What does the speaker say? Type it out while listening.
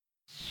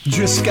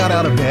Just got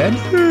out of bed?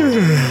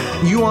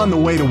 You on the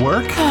way to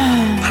work?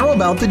 How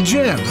about the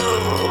gym?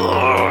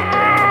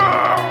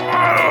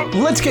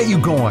 Let's get you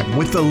going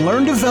with the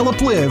Learn, Develop,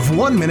 Live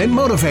 1 Minute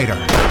Motivator,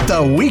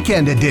 the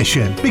weekend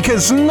edition,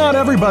 because not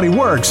everybody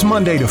works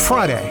Monday to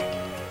Friday.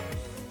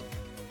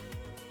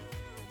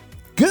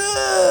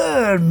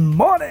 Good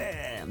morning!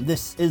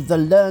 This is the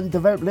Learn,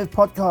 Develop, Live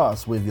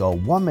podcast with your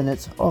 1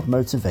 minute of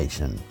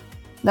motivation.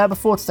 Now,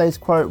 before today's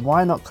quote,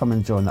 why not come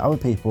and join the other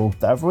people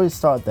that have already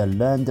started their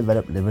Learn,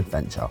 Develop, Live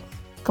adventure?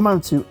 Come over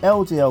to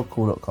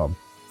ldlcall.com,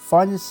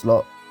 find your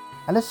slot,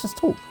 and let's just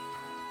talk.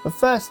 But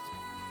first,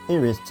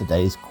 here is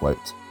today's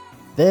quote.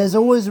 There's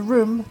always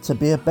room to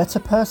be a better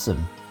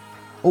person.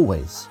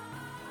 Always.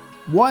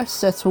 Why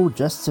settle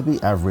just to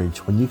be average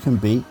when you can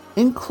be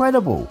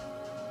incredible?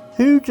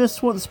 Who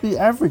just wants to be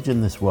average in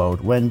this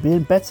world when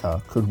being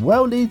better could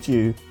well lead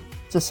you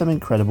to some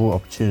incredible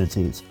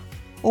opportunities?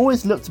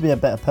 Always look to be a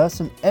better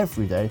person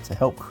every day to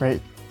help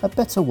create a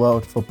better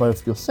world for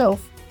both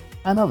yourself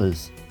and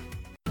others.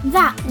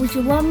 That was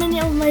your 1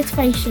 minute of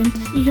motivation.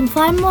 You can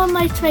find more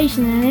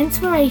motivation and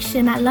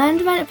inspiration at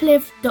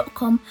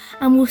learndeveloplive.com,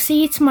 and we'll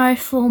see you tomorrow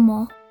for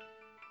more.